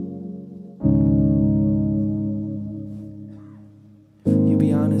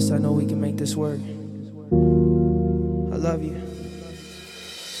make this work. I love you.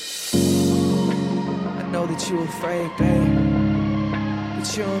 I know that you're afraid, babe,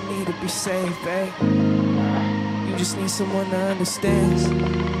 but you don't need to be saved, babe. You just need someone to understand,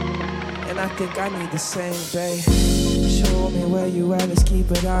 and I think I need the same, babe. Show me where you at, let's keep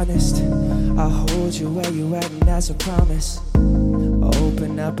it honest. I'll hold you where you at, and that's a promise.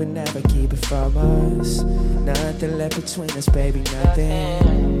 Open up and never keep it from us. Nothing left between us, baby,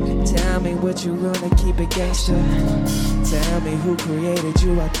 nothing. Tell me what you gonna keep it gangster. Tell me who created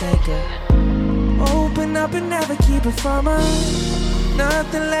you, I thank her. Open up and never keep it from us.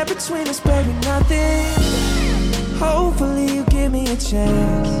 Nothing left between us, baby, nothing. Hopefully you give me a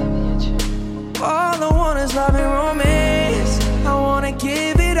chance. All I want is love and romance. I wanna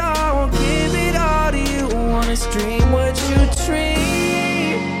give it all to you. I wanna stream what you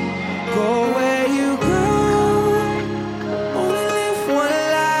dream. Go where you go. Only live one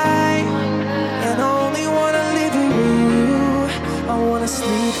life, and only wanna live with you. I wanna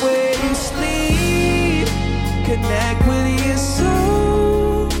sleep where you sleep. Connect with your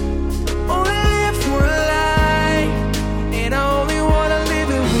soul. Only live one life, and I only wanna live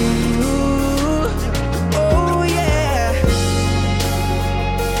it with you. Oh yeah.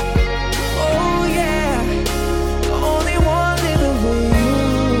 Oh yeah. I only wanna live it with you.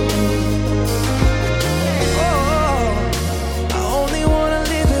 Oh, I only wanna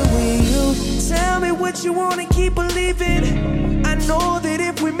live it with you. Tell me what you wanna keep believing. I know that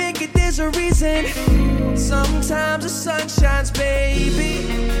if we make it, there's a reason. Sometimes the sun shines, baby.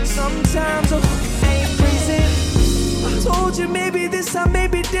 Sometimes the ain't freezing. I told you maybe this time may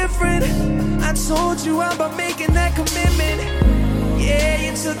be different. I told you I'm about making that commitment. Yeah,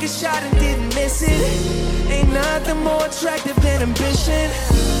 you took a shot and didn't miss it. Ain't nothing more attractive than ambition.